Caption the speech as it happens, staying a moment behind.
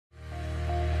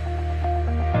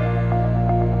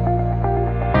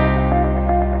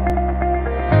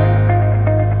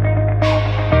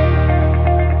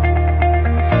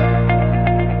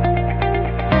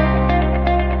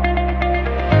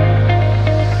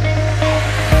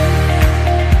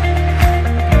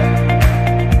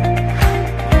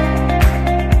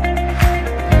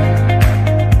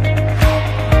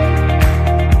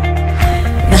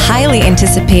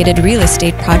anticipated real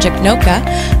estate project NOCA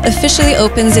officially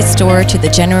opens its door to the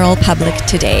general public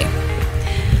today.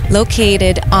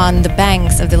 Located on the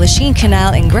banks of the Lachine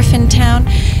Canal in Griffintown,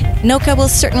 NOCA will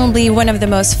certainly be one of the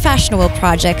most fashionable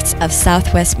projects of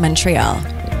Southwest Montreal.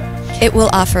 It will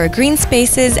offer green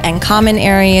spaces and common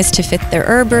areas to fit their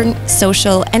urban,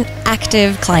 social, and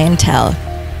active clientele.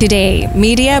 Today,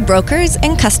 media, brokers,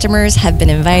 and customers have been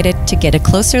invited to get a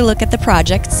closer look at the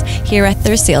projects here at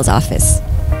their sales office.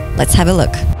 Let's have a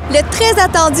look. Le très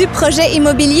attendu projet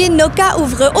immobilier NOCA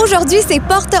ouvre aujourd'hui ses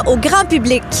portes au grand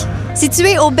public.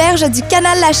 Situé aux berges du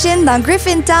canal Lachine dans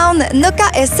Griffintown, NOCA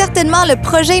est certainement le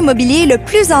projet immobilier le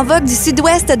plus en vogue du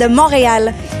sud-ouest de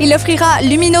Montréal. Il offrira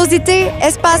luminosité,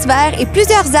 espace vert et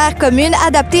plusieurs aires communes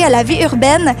adaptées à la vie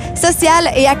urbaine,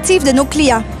 sociale et active de nos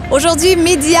clients. Aujourd'hui,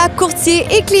 médias, courtiers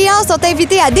et clients sont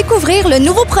invités à découvrir le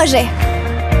nouveau projet.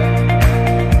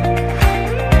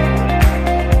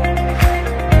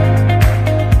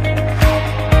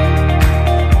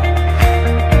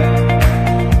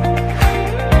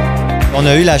 On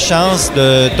a eu la chance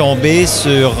de tomber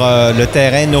sur le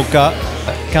terrain NOCA.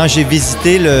 Quand j'ai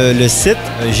visité le site,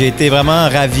 j'ai été vraiment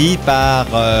ravi par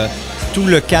tout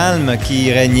le calme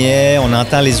qui régnait. On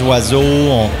entend les oiseaux,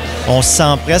 on se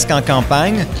sent presque en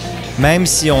campagne, même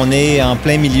si on est en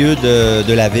plein milieu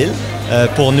de la ville.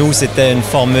 Pour nous, c'était une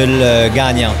formule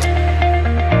gagnante.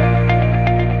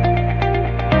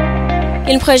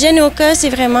 Et le projet NOCA, c'est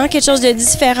vraiment quelque chose de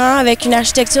différent avec une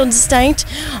architecture distincte.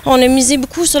 On a misé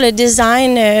beaucoup sur le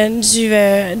design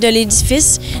de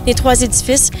l'édifice, des 3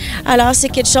 édifices. Alors, c'est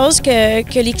quelque chose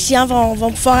que les clients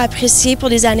vont pouvoir apprécier pour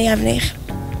des années à venir.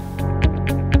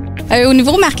 Au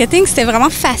niveau marketing, c'était vraiment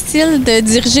facile de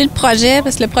diriger le projet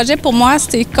parce que le projet, pour moi,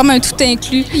 c'était comme un tout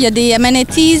inclus. Il y a des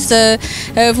amenities,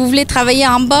 vous voulez travailler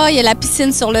en bas, il y a la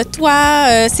piscine sur le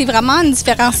toit. C'est vraiment une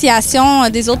différenciation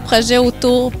des autres projets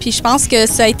autour. Puis je pense que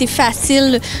ça a été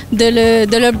facile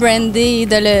de le brander et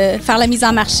de faire la mise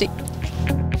en marché.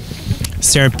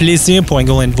 C'est un plaisir pour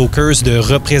Angle & Vokers de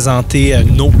représenter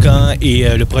NOCA et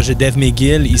le projet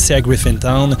DevMcGill ici à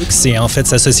Griffintown. En fait,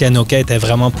 s'associer à NOCA était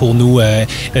vraiment pour nous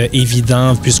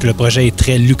évident puisque le projet est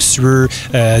très luxueux,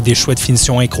 des choix de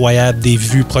finition incroyables, des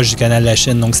vues proches du canal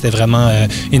Lachine. Donc, c'était vraiment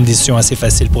une décision assez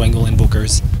facile pour Angle &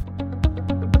 Vokers.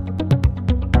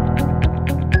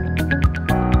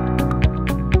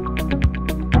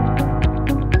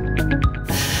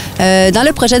 Dans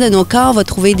le projet de NOCA, on va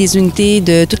trouver des unités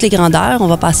de toutes les grandeurs. On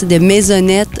va passer de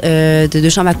maisonnettes de 2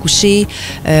 chambres à coucher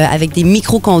avec des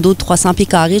micro-condos de 300 pieds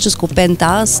carrés jusqu'au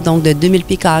penthouse, donc de 2000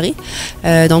 pieds carrés.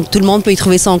 Donc, tout le monde peut y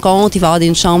trouver son compte. Il va y avoir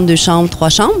une chambre, 2 chambres, 3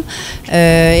 chambres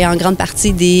et en grande partie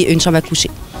une chambre à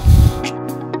coucher.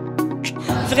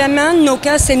 Vraiment,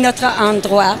 NOCA, c'est notre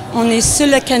endroit. On est sur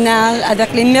le canal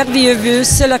avec les merveilleux vues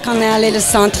sur le canal et le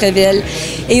centre-ville.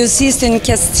 Et aussi, c'est une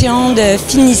question de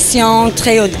finition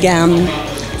très haut de gamme.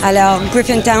 Alors,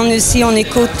 Griffintown aussi, on est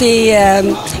côté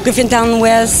Griffintown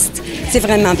Ouest. C'est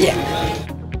vraiment bien.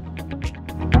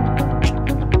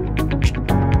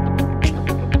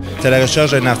 C'est à la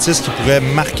recherche d'un artiste qui pourrait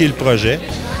marquer le projet.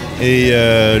 Et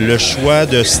le choix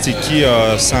de Sticky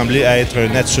a semblé être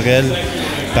naturel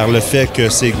par le fait que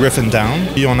c'est Griffintown.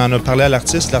 Et on en a parlé à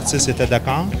l'artiste était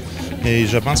d'accord et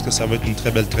je pense que ça va être une très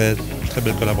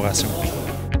belle collaboration.